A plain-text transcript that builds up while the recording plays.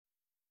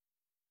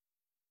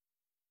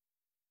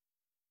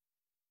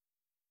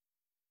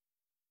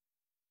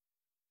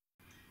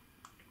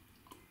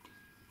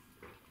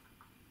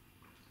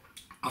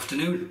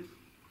Afternoon.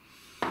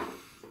 I'm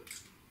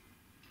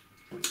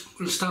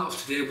going to start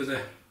off today with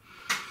a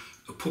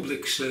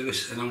public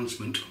service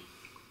announcement.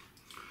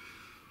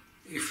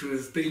 If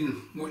you've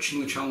been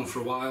watching the channel for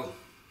a while,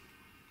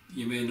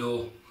 you may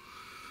know,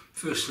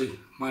 firstly,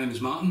 my name is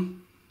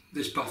Martin.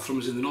 This bathroom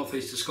is in the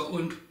northeast of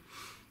Scotland.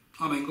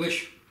 I'm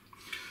English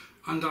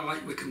and I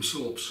like Wickham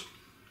soaps.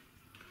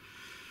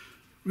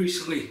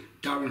 Recently,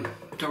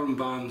 Darren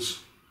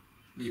Barnes,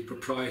 the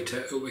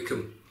proprietor at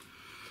Wickham,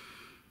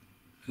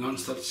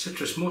 announced that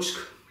citrus musk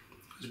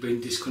has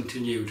been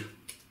discontinued.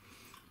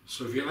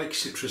 So if you like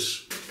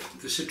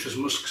the citrus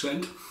musk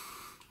scent,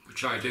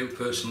 which I do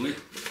personally,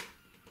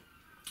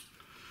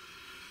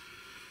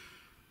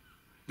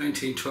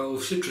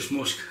 1912 citrus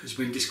musk has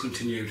been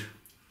discontinued.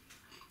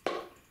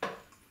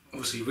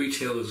 Obviously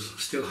retailers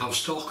still have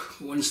stock,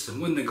 but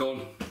when they're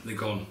gone, they're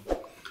gone.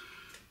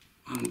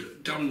 And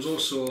Darren's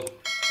also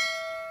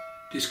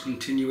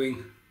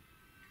discontinuing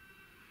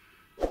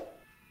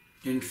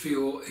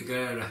Infio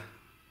Higuera,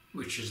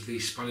 which is the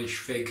Spanish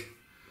fig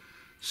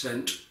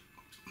scent.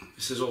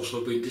 This has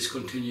also been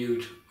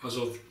discontinued as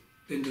of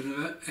end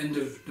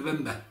of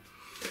November.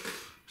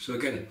 So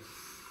again,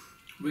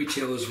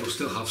 retailers will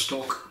still have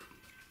stock,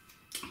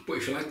 but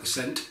if you like the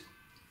scent,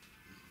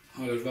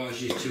 I'd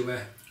advise you to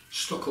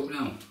stock up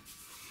now.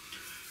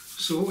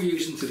 So what we're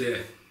using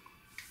today,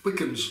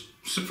 Wickham's,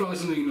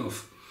 surprisingly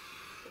enough.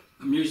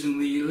 I'm using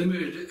the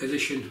limited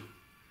edition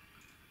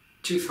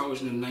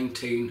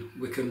 2019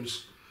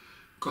 Wickham's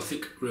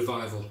Gothic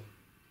Revival.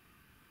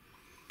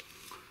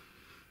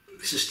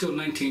 This is still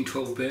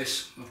 1912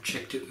 base. I've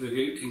checked it,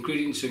 the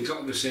ingredients are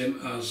exactly the same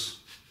as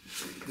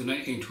the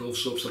 1912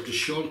 soaps I've just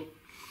shown.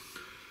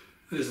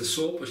 There's the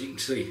soap, as you can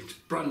see, it's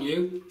brand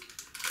new.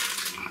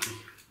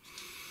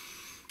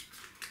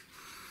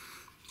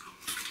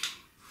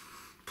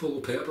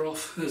 Pull the paper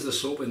off, there's the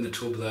soap in the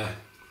tub there.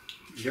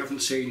 If you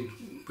haven't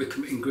seen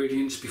Wickham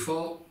ingredients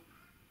before,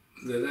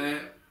 they're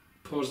there.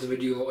 Pause the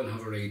video and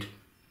have a read.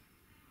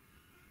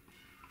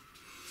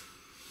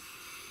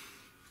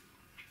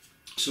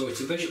 So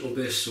it's a vegetable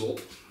based soap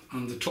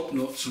and the top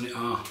notes on it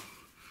are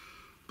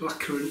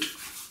Blackcurrant,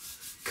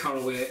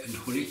 Caraway and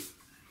Honey,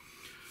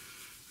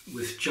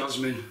 with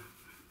Jasmine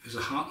as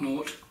a heart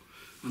note,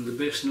 and the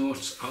base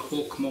notes are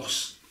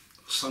Oakmoss,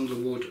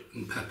 Sandalwood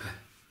and pepper.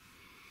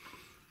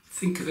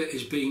 Think of it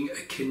as being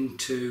akin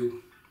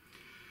to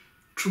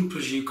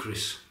Trumper's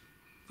Eucharis.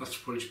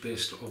 That's what it's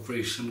based off,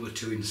 very similar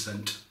to in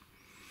scent.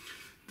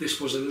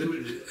 This was a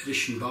limited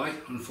edition buy.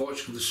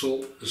 Unfortunately the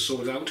soap is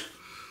sold out,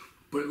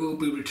 but it will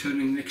be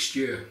returning next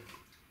year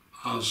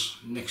as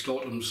next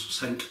autumn's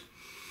scent.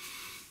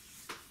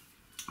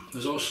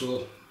 There's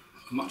also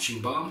a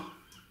matching balm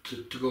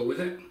to go with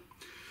it,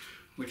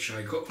 which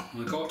I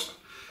got,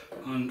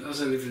 and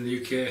as I live in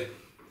the UK,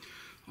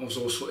 I was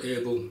also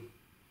able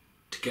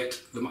to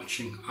get the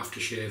matching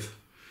aftershave.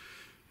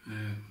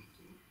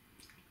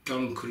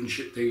 Darren couldn't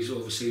ship these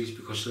overseas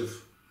because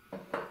of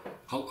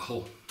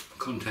alcohol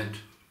content.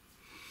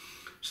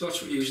 So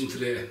that's what we're using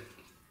today.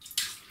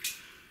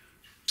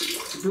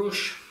 The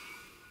brush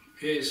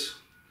is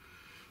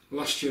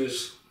last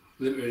year's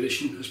limited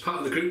edition. As part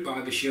of the group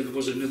buy this year, there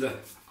was another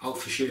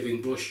alpha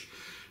shaving brush,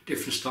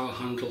 different style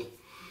handle.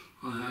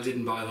 I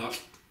didn't buy that.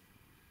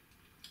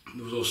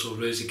 There was also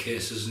razor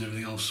cases and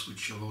everything else,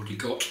 which I've already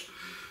got.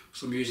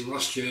 So I'm using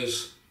last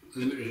year's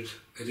limited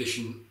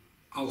edition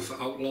Alpha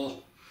Outlaw.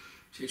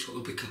 See, it's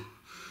got the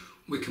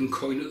Wickham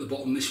coin at the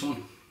bottom, this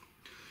one.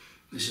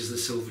 This is the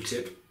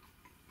Silvertip,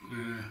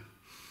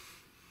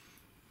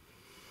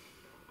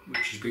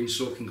 which has been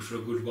soaking for a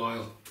good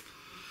while.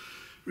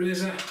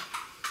 Razor,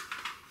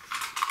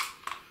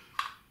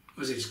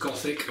 as it's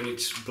Gothic and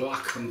it's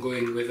black, I'm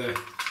going with a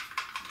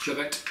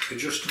Gillette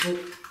adjustable,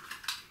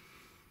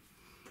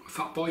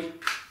 Fat Boy.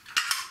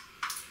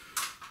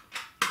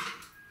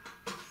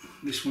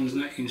 This one's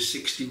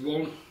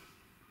 1961,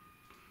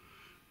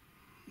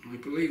 I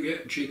believe, yeah,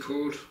 G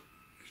code,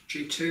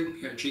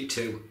 G2, yeah, G2.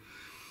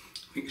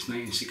 I think it's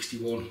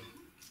 1961.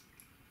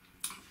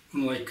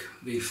 Unlike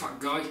the Fat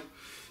Guy,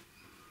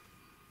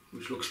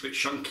 which looks a bit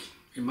chunky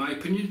in my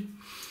opinion.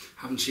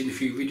 Haven't seen a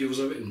few videos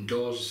of it and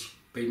doors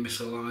being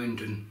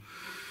misaligned and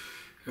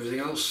everything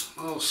else.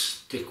 I'll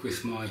stick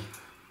with my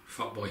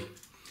Fat Boy.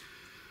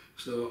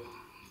 So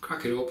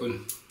crack it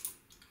open,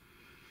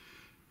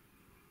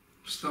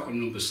 start on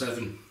number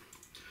 7,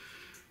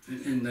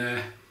 and in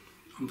there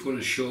I'm going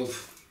to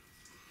shove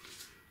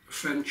a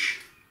French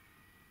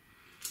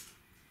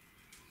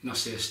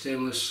Nacet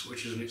stainless,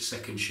 which is on its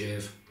second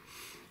shave.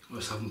 I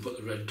just haven't put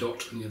the red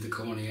dot on the other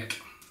corner yet.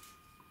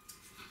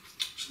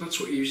 So that's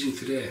what you're using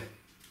today.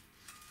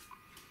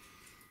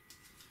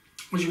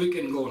 How's your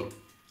weekend going?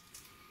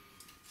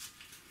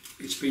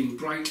 It's been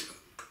bright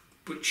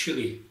but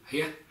chilly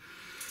here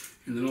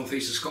in the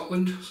northeast of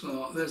Scotland.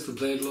 So there's the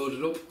blade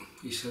loaded up.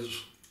 He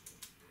says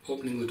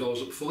opening the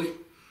doors up fully.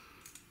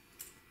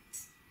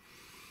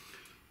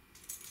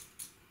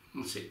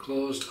 That's it,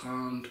 closed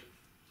and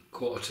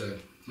quarter turn.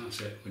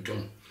 That's it, we're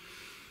done.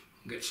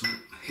 Get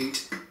some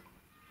heat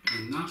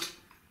in that.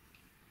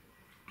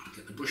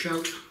 Get the brush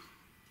out.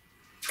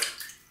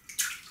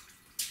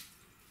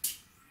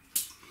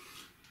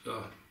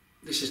 So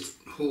this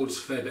holds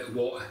a fair bit of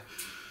water,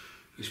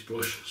 this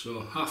brush,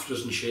 so half a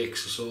dozen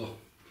shakes or so,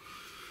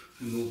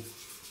 and we'll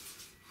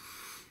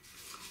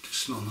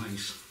just smell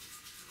nice.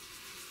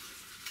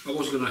 I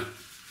was going to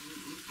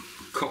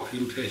copy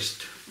and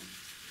paste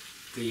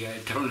the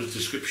down in the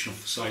description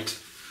of the site.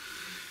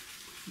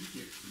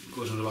 It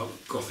goes on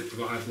about Gothic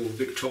revival,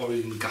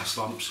 Victorian gas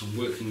lamps and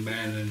working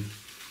men, and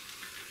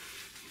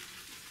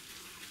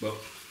well,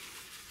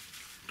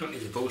 don't need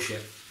the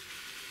bullshit.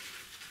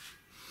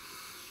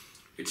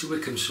 It's a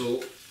Wickham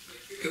soap.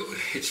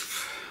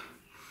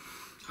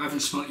 I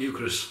haven't smelt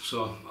Eucharist,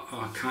 so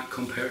I can't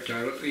compare it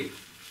directly,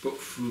 but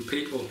from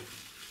people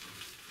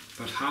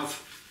that have,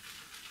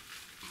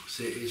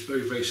 say it's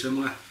very, very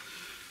similar.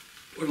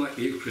 Unlike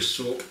the Eucharist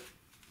soap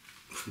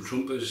from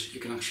Trumpers, you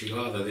can actually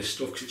lather this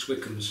stuff because it's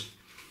Wickham's.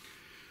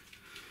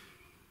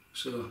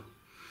 So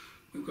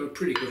we've got a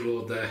pretty good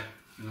load there,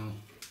 and I'll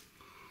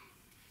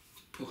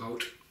pull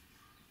out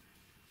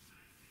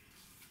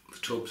the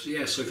tubs.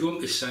 Yeah, so if you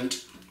want this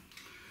scent,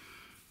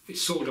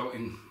 it's sold out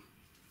in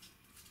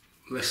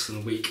less than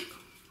a week,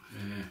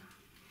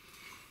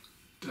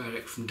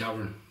 direct from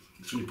Darren.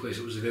 The only place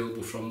it was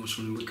available from was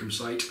from the Wickham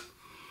site,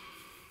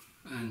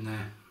 and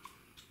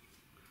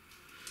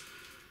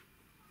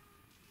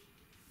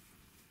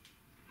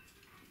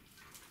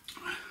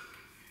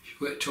if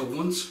you wait 12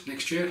 months,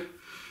 next year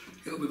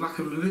it'll be back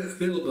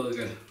available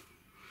again.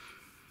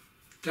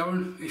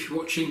 Darren, if you're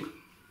watching,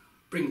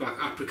 bring back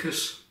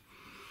Apricus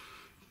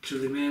to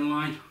the main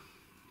line,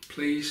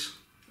 please,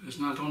 as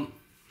an add-on.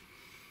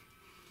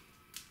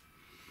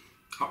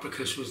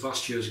 Apricus was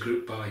last year's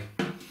group buy,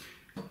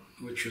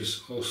 which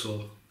was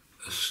also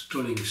a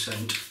stunning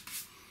scent.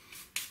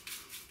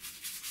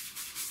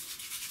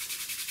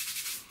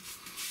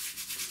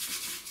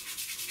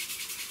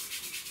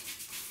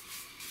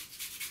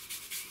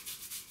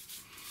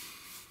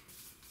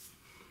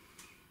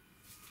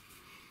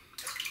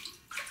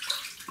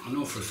 I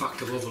know for a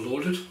fact I've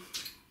overloaded,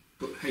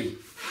 but hey.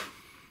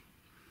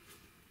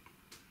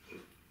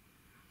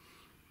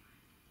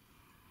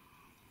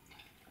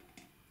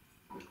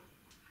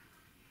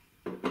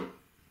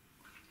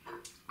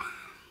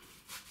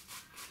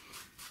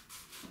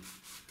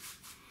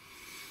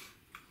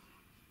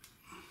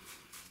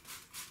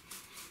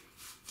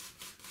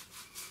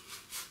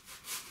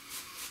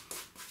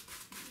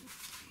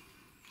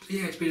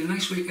 Yeah, it's been a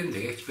nice weekend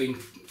here. It's been,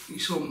 you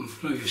saw, I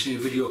don't know if you've seen a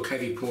video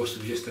Kevy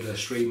posted yesterday, a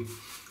stream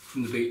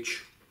from the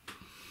beach.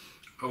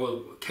 Oh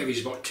well,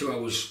 Kevy's about 2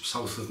 hours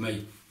south of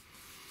me.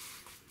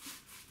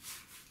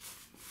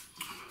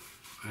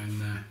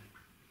 And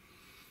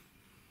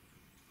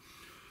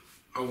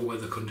our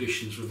weather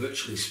conditions were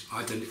virtually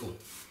identical.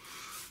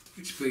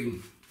 It's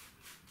been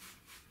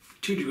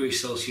 2 degrees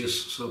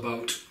Celsius, so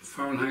about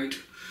Fahrenheit,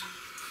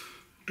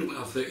 don't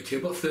have 32,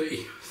 about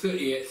 30,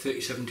 38,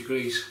 37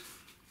 degrees.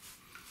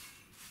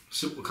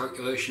 Simple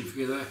calculation for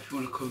you there. If you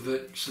want to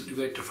convert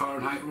centigrade to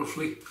Fahrenheit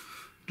roughly,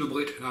 double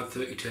it and add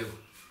 32.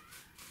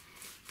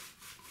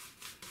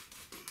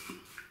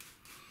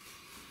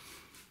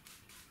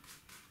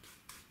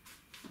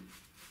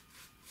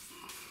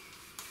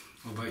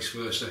 Or vice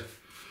versa,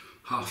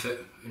 half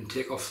it and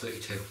take off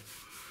 32.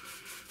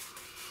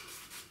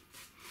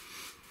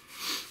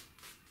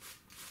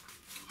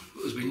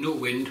 But there's been no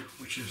wind,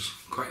 which is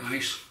quite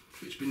nice.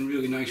 It's been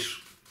really nice,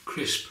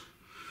 crisp,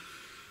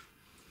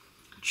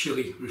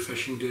 chilly,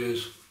 refreshing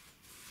days.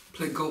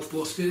 Played golf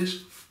both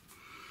days.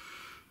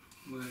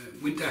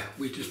 Winter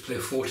we just play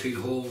 14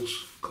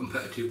 holes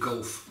competitive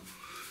golf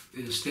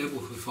in a stable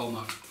for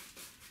format.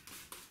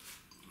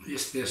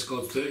 Yesterday I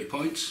scored 30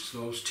 points,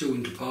 so I was 2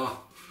 under par.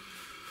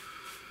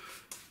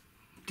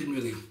 Didn't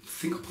really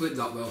think I played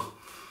that well,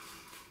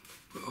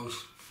 but I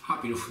was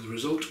happy enough with the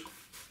result.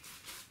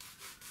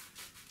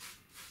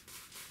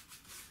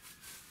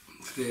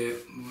 Today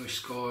I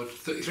scored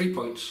 33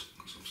 points,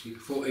 because obviously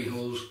 14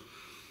 holes.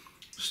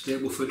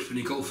 Stableford for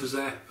any golfers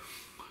there.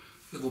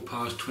 Level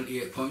par's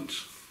 28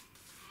 points,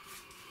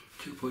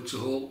 2 points a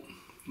hole,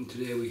 and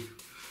today we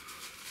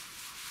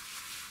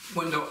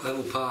went out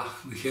level par,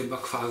 we came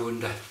back 5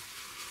 under,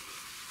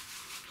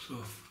 so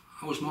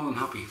I was more than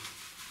happy.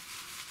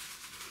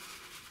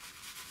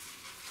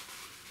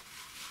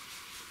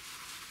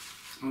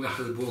 And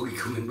after the bogey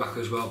coming back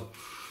as well,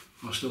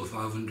 I was still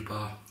 5 under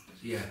par,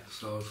 yeah,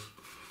 so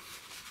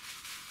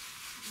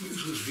it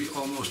was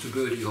almost a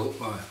birdie hole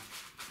by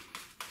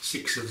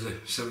 6 of the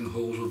 7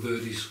 holes were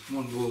birdies,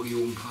 1 bogey,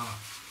 1 par.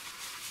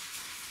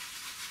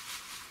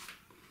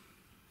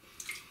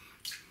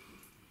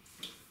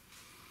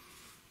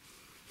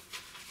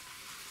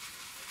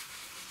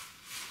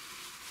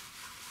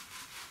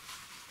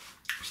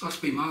 So that's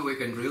been my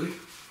weekend really.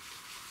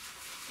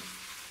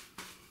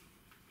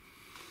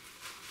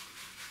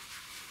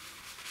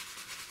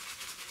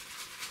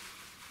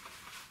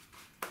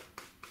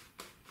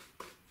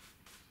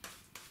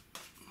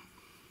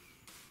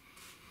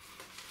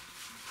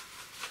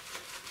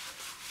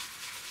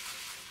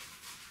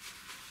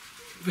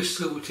 This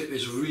Silvertip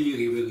is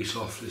really, really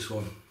soft, this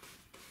one.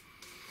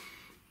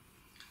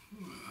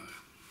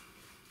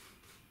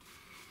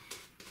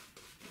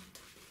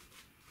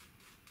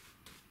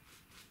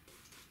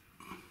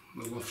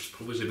 The waft's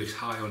probably a bit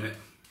high on it.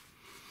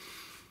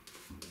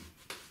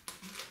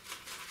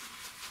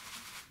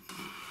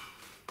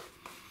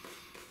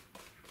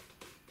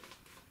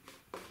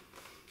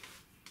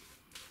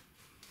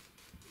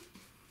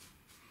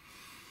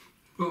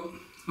 But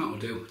that'll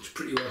do, it's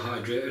pretty well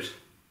hydrated.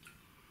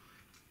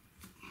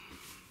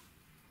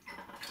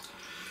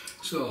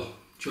 So,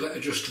 Gillette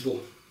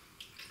adjustable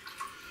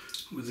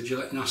with the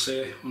Gillette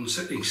Nacet on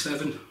setting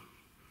 7,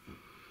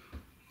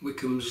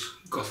 Wickham's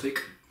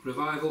Gothic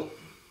Revival.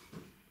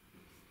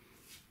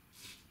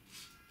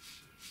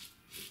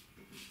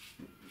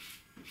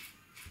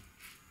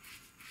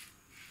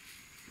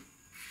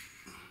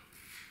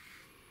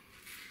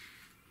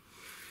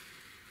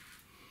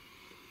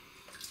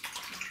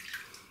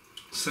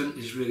 Scent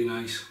is really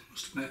nice,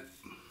 must admit.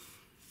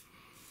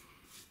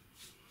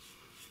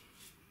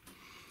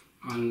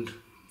 And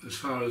as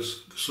far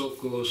as the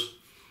soap goes,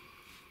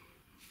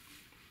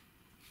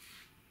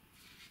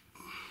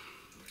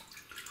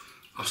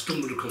 I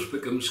stumbled across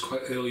Wickham's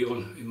quite early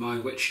on in my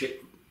wet shaving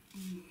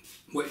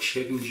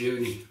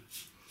journey.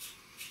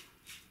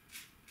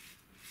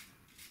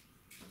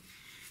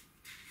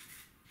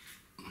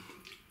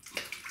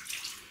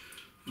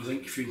 I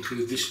think if you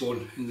include this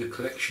one in the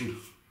collection,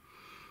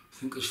 I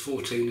think there's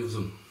 14 of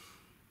them,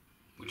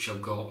 which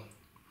I've got.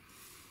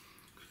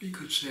 You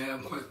could say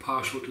I'm quite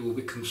partial to a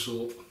Wickham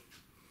soap.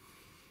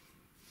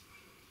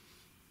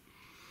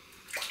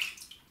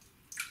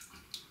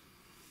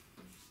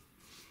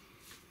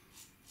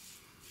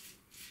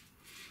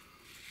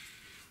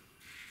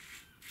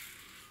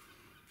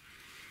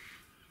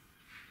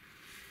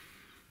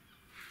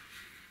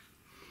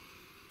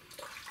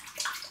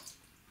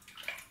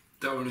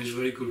 Darren is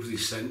very good with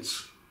his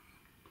scents.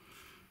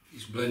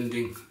 He's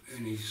blending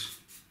and he's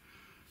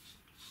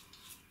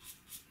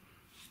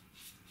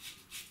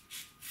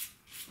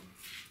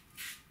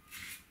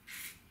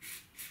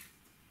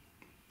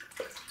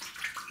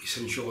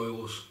essential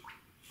oils.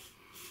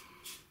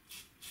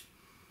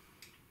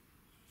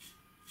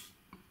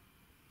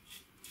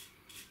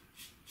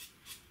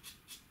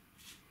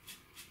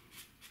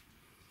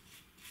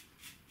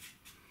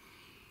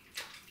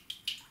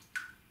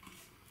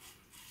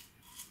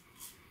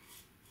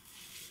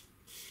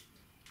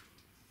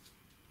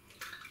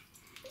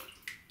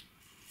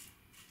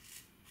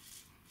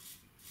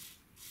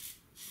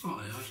 Oh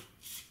yeah.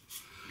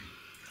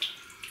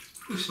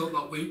 Just thought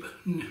that weep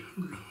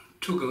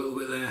took a little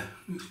bit there,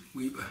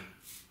 weeper.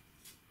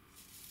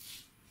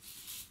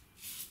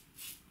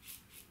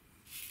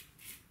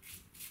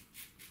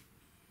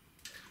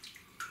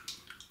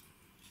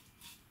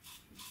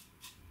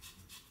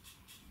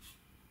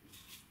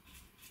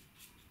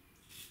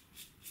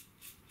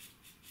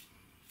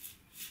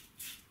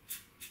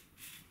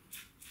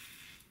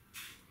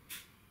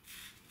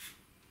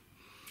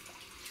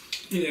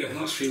 Yeah, the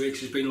last few weeks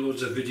there's been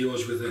loads of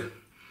videos with the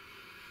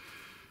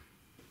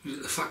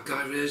fat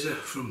guy razor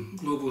from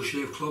Global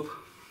Shave Club.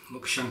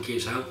 Looks shanky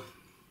as hell.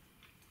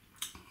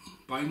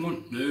 Buying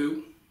one?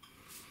 No.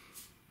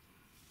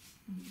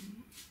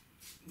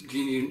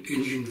 The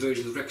Indian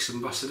version of the Rex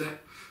Ambassador,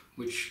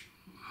 which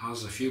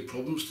has a few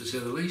problems to say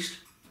the least.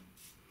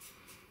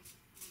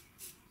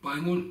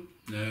 Buying one?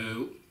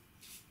 No.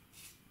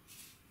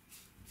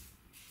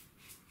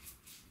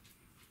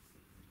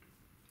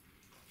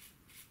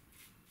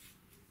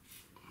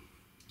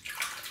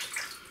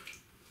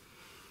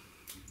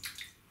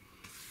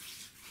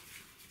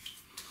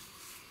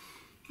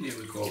 Here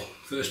we go,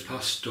 first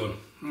pass done.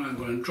 Right, I'm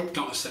going to drop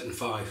down to setting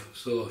 5.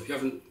 So if you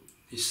haven't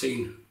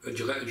seen a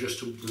Gillette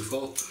adjustable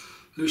before,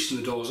 loosen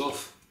the doors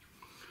off,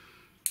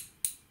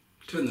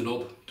 turn the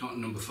knob down to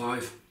number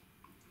 5,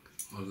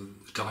 or the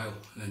dial,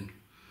 and then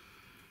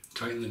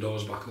tighten the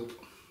doors back up.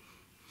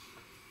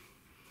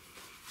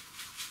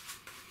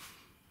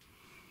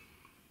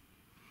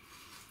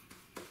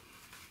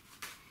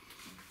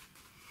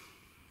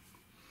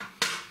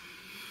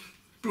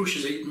 Brush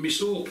is eating me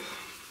soap.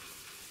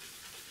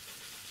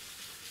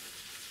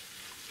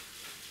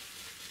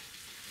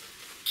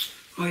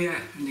 Oh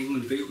yeah, and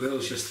England beat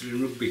Wales yesterday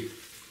in rugby.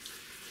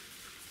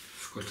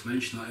 Forgot to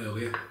mention that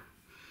earlier.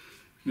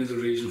 Another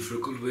reason for a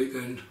good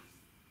weekend.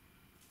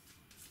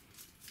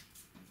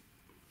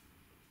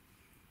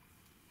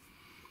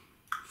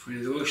 For any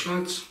of the Welsh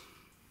lads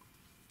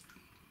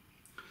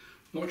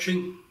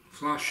watching,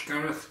 Flash,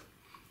 Gareth,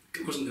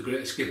 it wasn't the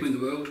greatest game in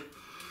the world.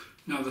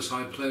 Neither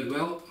side played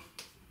well,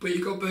 but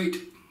you got beat.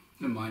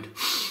 Never mind.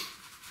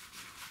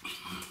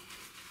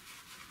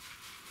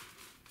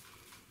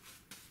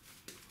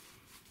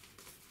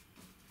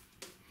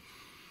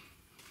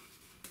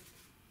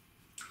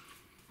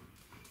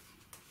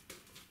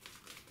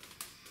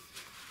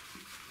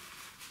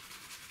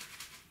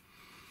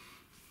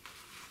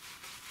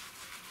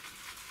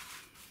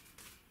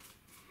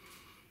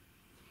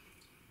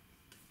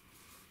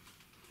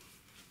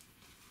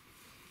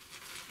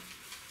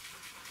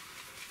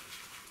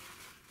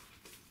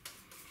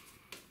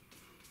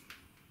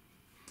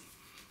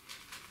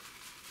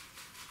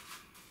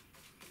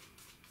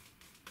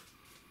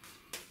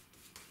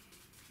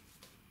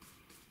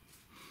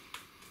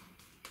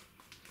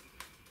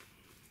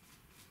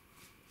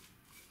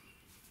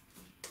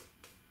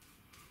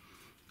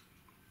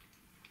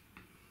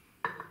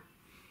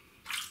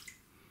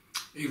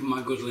 Even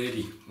my good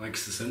lady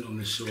likes the scent on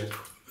this soap,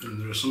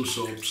 and there are some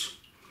soaps.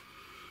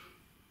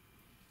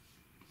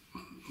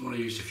 One I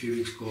used a few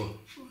weeks ago,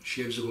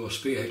 shaves ago,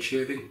 Spearhead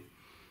Shaving.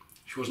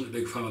 She wasn't a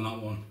big fan of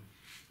that one.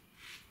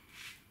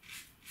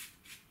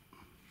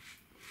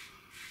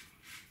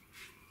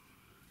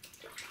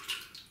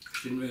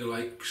 She didn't really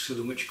like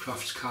Southern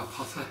Witchcraft's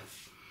Carpathia,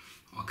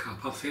 or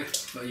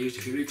Carpathia, that I used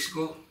a few weeks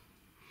ago.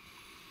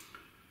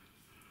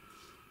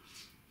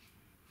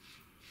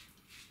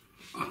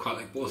 I quite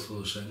like both of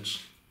those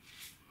scents.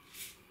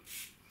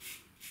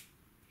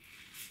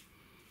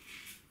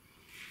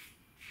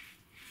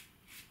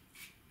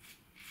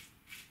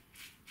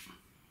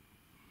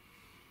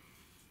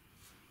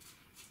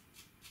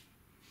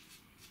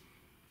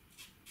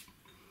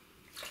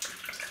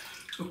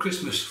 So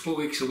Christmas, 4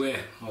 weeks away,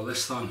 or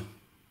less than.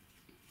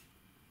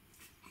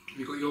 Have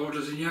you got your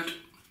orders in yet?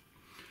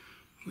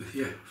 With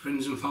your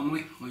friends and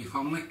family, or your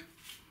family?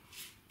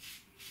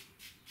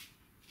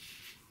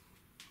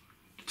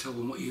 Tell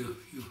them what you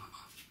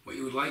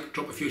would like,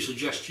 drop a few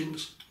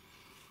suggestions.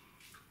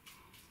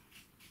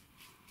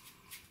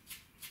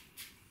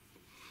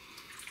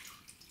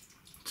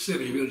 To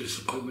save any real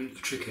disappointment,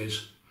 the trick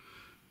is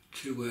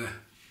to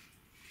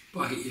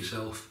buy it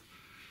yourself,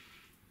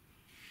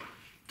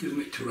 give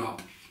them it to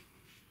wrap,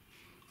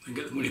 and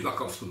get the money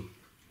back off them.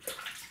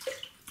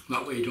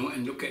 That way you don't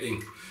end up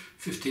getting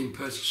 15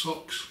 pairs of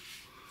socks.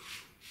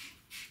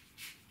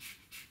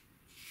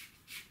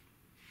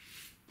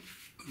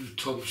 The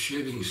tub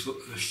shaving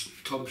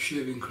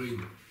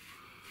cream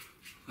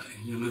that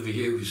you'll never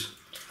use.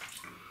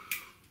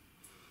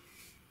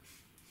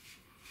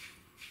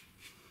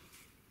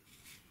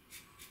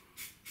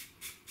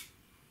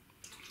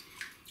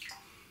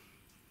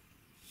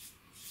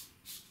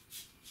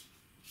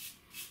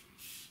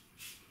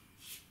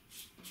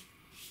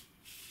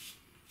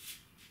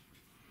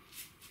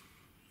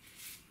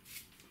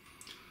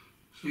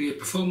 So yeah,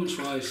 performance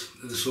wise,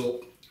 the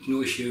soap,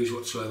 no issues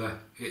whatsoever.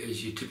 It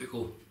is your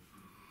typical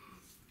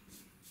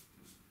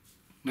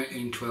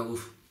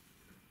 1912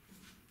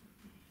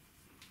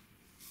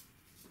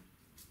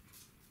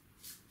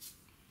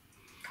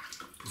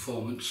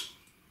 performance.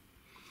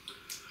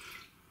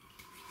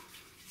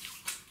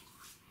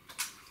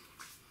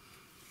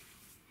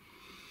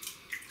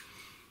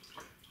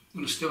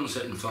 I'm going to stay on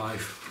setting 5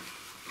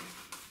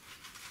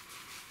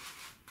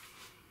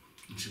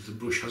 and see if the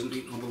brush hasn't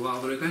eaten all the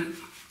lather again.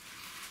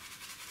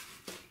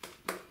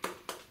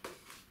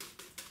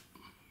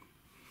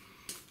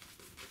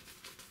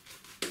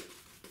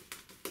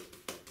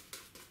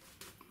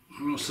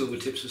 I know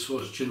Silvertips are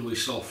supposed to generally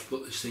soft,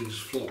 but this thing's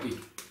floppy.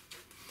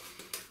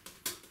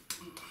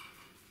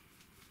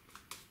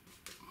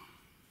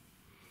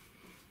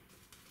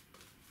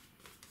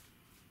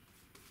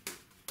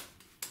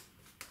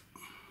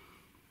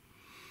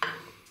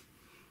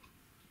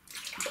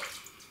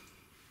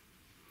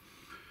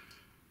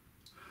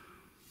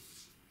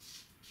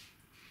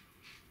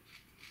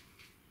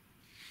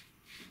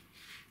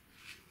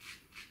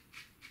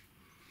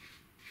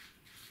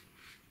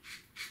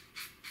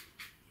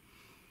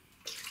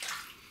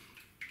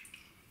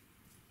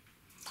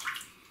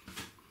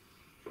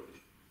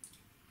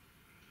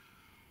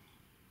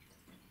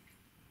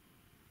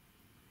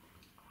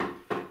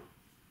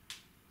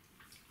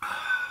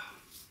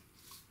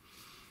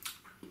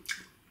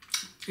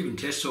 Even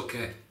tastes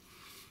okay.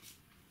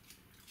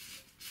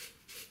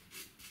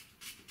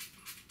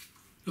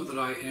 Not that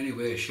I in any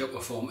way, shape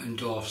or form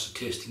endorse the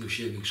tasting of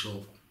shaving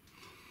soap.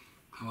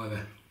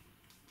 However,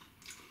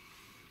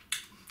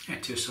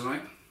 it tastes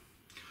alright.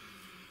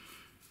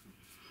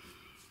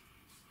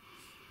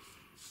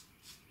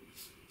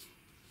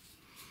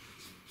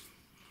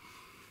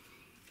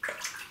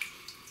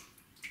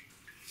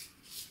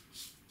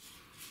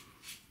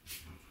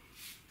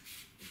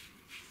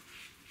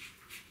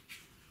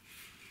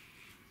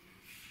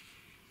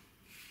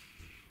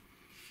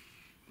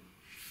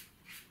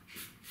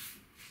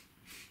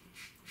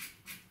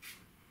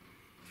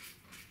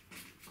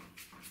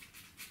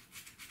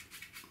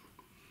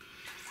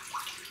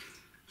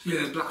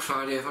 Yeah, Black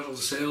Friday, I've had all the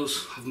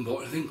sales, haven't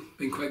bought anything,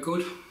 been quite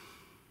good.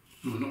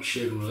 I'm not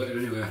shaving related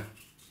anyway.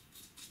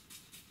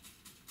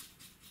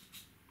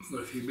 I've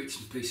got a few bits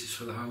and pieces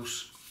for the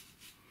house.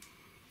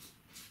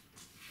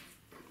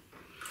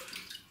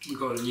 We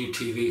got a new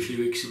TV a few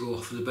weeks ago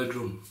for the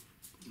bedroom.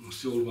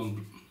 The old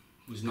one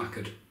was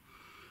knackered,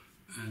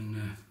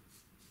 and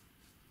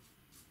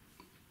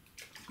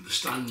the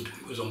stand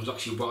it was on was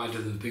actually wider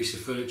than the piece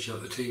of furniture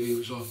that the TV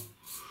was on.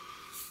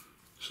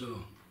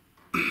 So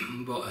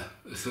I bought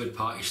a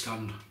third-party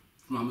stand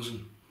from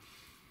Amazon.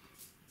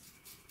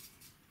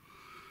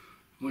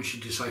 Once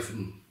you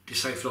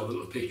deciphered all the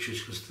little pictures,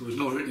 because there was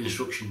no written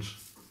instructions.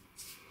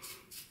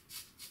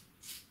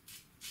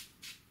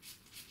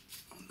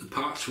 The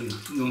parts were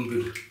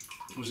numbered,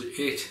 was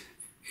it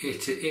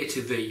 8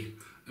 to V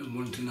and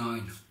 1 to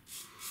 9.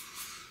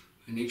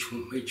 And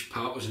each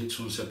part was in its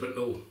own separate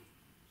little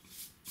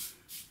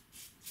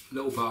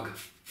bag.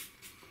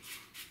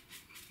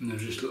 And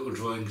there's just little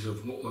drawings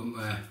of what went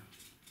where.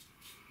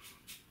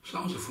 So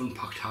that was a fun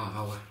packed half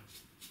hour.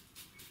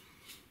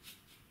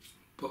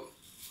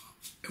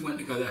 it went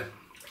together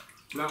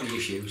without any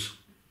issues,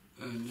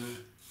 and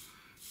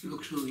it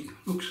looks a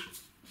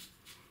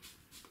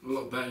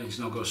lot better. It's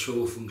now got a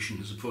swivel function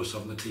as opposed to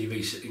having the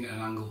TV sitting at an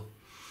angle.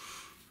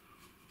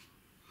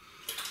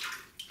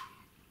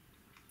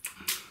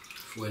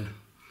 When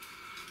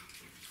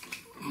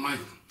my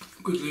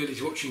good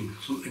lady's watching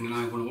something and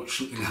I want to watch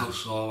something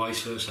else, or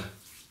vice versa.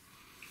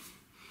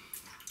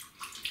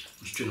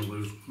 This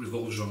channel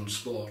revolves around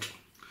sport.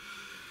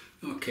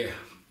 Okay,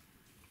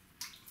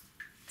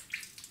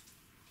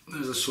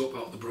 there's the soap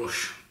out of the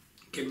brush.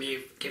 Give me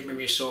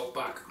my soap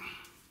back.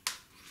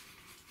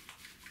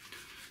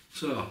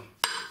 So,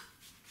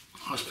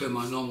 as per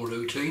my normal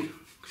routine,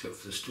 except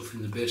for the stuff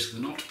in the base of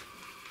the knot,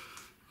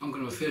 I'm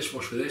going to have a face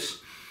wash with this.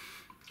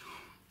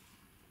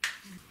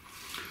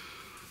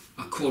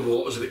 My cold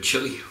water's a bit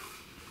chilly.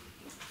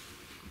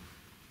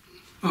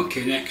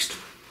 Okay, next.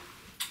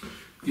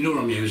 You know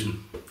what I'm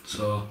using,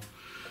 so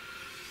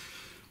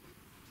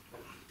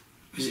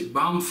is it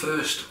balm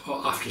first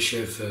or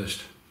aftershave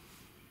first?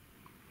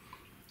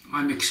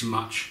 I mix and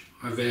match,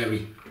 I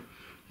vary.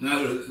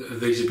 Neither of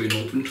these have been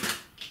opened.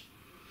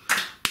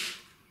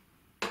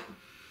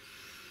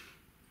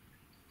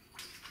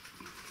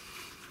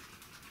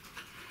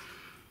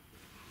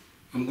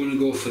 I'm going to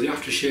go for the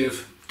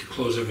aftershave to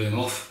close everything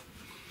off,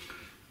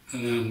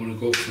 and then I'm going to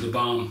go for the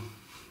balm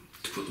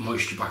to put the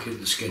moisture back into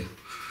the skin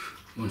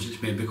once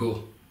it's made me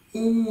go,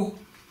 ooh.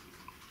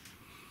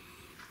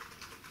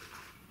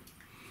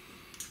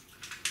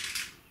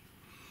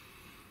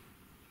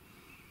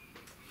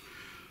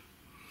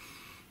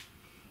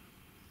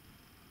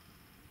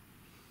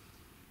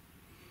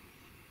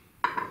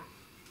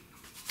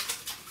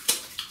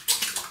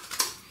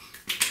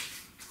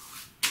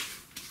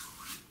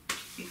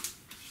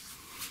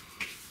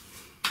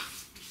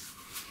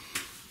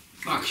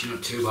 Actually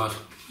not too bad,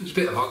 there's a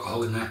bit of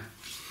alcohol in there,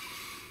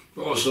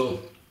 but also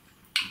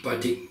by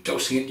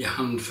dousing it in your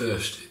hand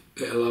first,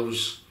 it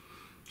allows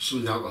some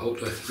of the alcohol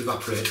to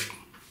evaporate.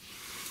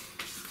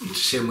 It's the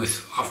same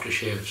with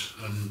aftershaves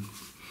and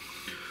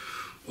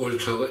oil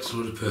toilets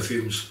and other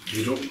perfumes.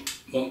 You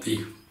don't want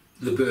the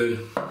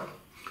burn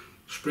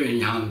spraying in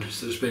your hand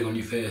instead of spraying on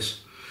your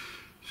face.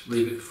 Just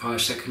leave it for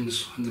 5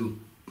 seconds and then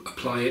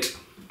apply it,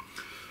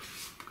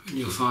 and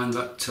you'll find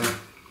that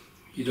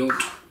you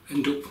don't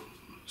end up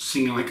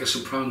singing like a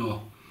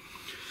soprano.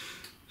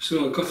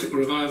 So, Gothic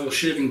Revival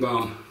Shaving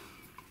Balm.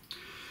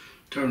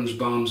 Darren's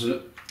balms in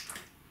it.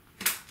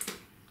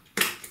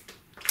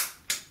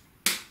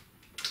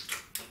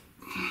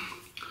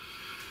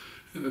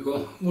 There we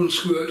go, one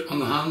squirt on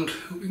the hand,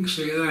 hope you can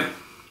see there.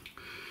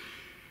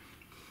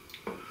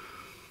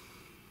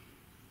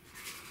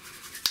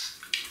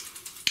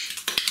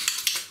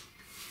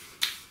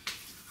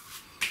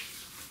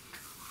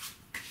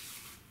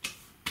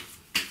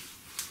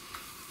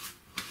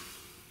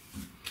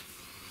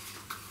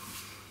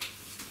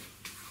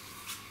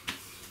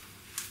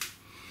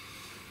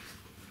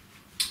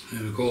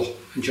 There we go,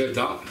 enjoyed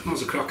that. That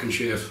was a cracking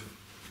shave,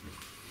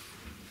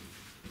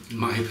 in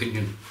my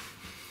opinion.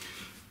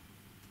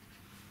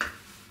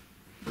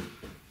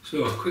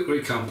 So, a quick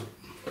recap,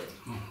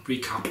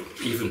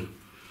 even.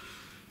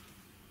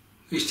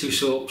 These two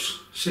soaps,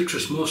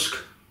 Citrus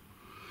Musk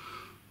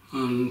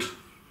and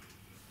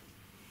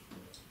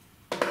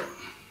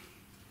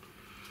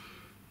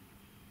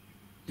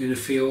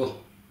Ninefio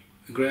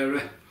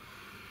Agrera.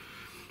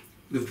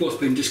 They've both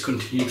been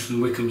discontinued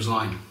from the Wickham's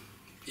line.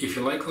 If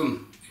you like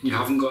them and you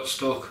haven't got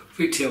stock,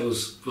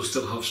 retailers will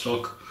still have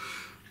stock,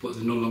 but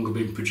they're no longer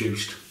being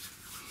produced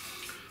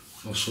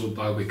or sold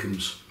by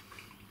Wickham's.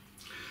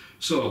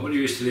 So, what do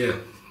you use today?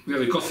 We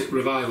have a Gothic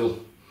Revival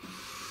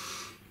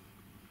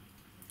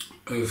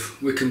of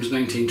Wickham's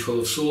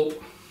 1912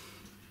 soap,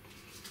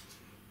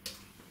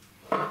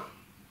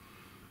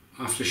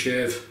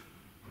 aftershave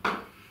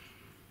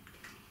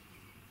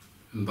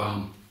and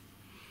balm.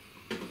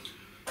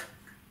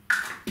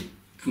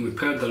 And we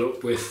paired that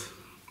up with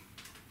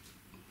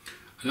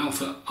an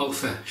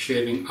Alpha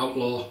Shaving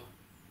Outlaw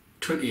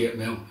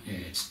 28mm, yeah,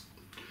 it's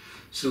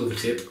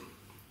Silvertip,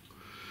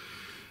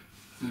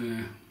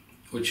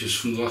 which is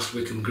from the last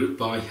Wickham group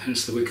buy,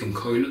 hence the Wickham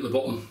coin at the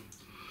bottom.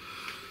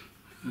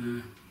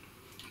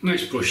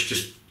 Nice brush,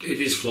 just it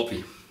is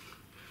floppy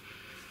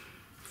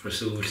for a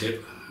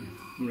Silvertip.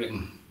 I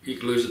reckon you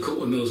could lose a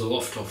couple of mils of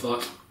loft off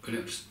that and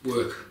it would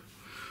work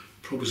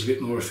probably a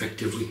bit more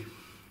effectively.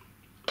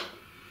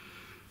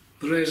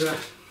 The razor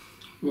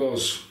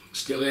was,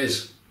 still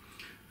is,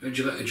 a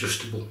Gillette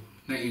adjustable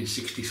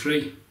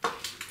 1963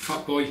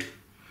 Fat Boy,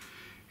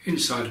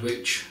 inside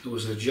which there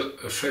was a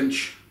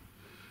French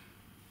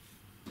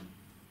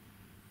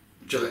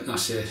Gillette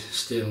Nacet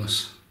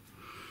stainless.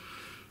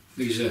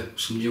 These are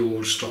some new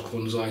old stock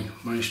ones I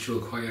managed to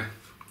acquire.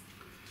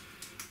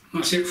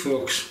 That's it,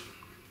 folks.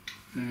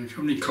 If you have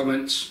any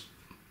comments,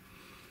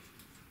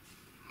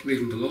 leave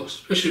them below,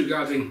 especially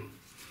regarding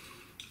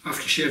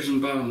aftershaves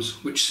and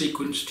balms. Which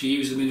sequence to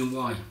use them in and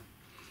why?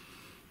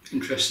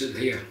 Interested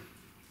here.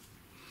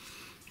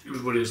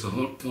 Everybody has their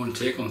own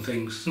take on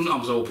things.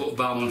 Sometimes I'll put a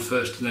balm on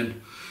first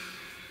and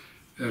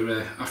then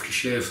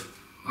aftershave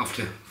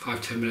after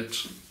 5-10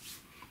 minutes.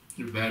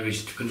 It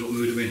varies, depends what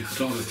mood I'm in. I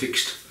don't have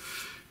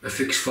a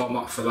fixed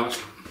format for that.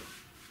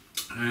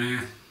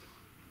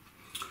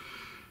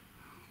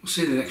 We'll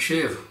see in the next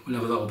shave,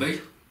 whenever that'll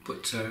be,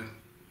 but I'll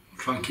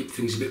try and keep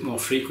things a bit more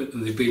frequent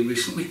than they've been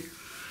recently.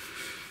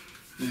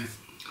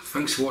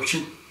 Thanks for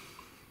watching.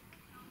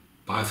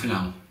 Bye for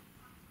now.